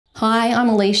Hi, I'm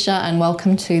Aleisha and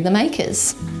welcome to The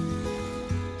Makers.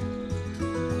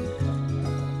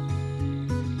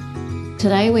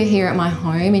 Today we're here at my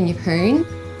home in Yeppoon.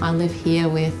 I live here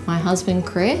with my husband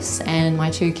Chris and my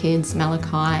two kids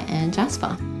Malachi and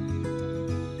Jasper.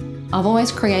 I've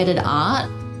always created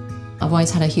art. I've always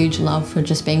had a huge love for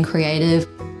just being creative.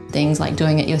 Things like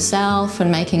doing it yourself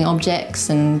and making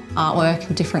objects and artwork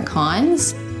of different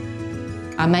kinds.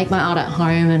 I make my art at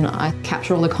home and I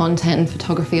capture all the content and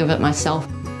photography of it myself.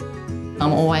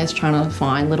 I'm always trying to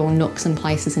find little nooks and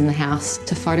places in the house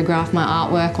to photograph my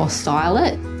artwork or style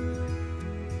it.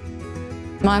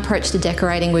 My approach to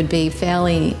decorating would be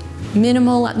fairly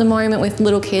minimal at the moment with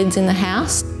little kids in the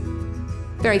house.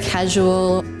 Very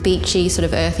casual, beachy, sort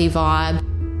of earthy vibe.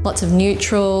 Lots of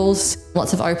neutrals,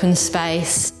 lots of open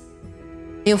space.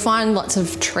 You'll find lots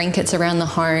of trinkets around the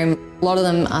home. A lot of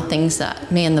them are things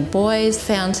that me and the boys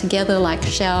found together, like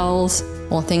shells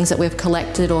or things that we've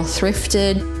collected or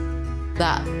thrifted.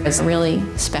 That is really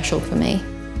special for me.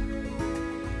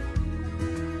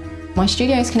 My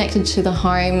studio is connected to the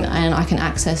home and I can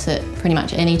access it pretty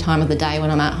much any time of the day when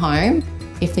I'm at home.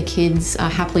 If the kids are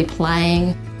happily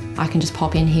playing, I can just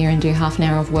pop in here and do half an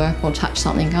hour of work or touch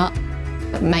something up.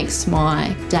 It makes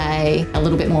my day a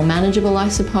little bit more manageable, I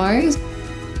suppose.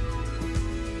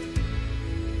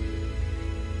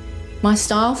 My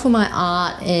style for my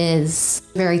art is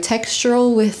very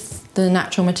textural with the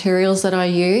natural materials that I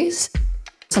use.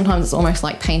 Sometimes it's almost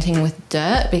like painting with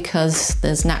dirt because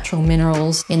there's natural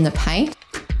minerals in the paint.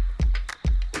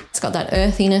 It's got that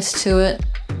earthiness to it.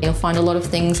 You'll find a lot of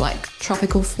things like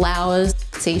tropical flowers,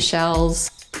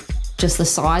 seashells. Just the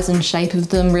size and shape of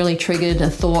them really triggered a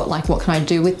thought like, what can I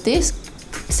do with this?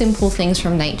 Simple things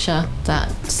from nature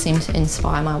that seem to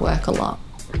inspire my work a lot.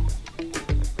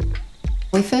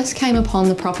 We first came upon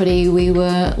the property, we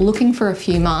were looking for a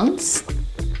few months.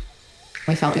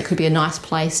 We felt it could be a nice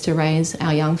place to raise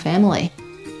our young family.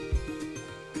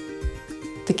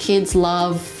 The kids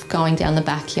love going down the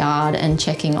backyard and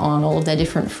checking on all of their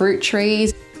different fruit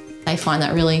trees. They find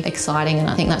that really exciting and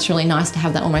I think that's really nice to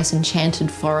have that almost enchanted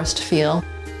forest feel.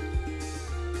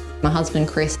 My husband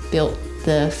Chris built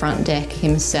the front deck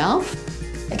himself.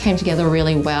 It came together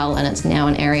really well and it's now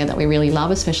an area that we really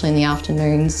love, especially in the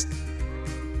afternoons.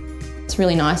 It's a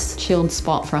really nice chilled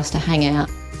spot for us to hang out.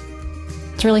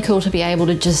 It's really cool to be able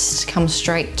to just come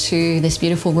straight to this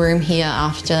beautiful room here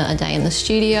after a day in the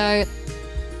studio.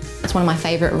 It's one of my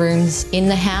favourite rooms in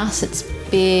the house. It's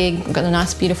big, we've got a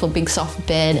nice beautiful big soft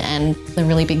bed and a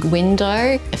really big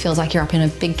window. It feels like you're up in a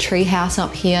big tree house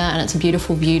up here and it's a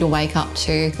beautiful view to wake up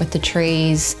to with the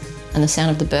trees and the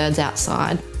sound of the birds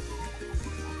outside.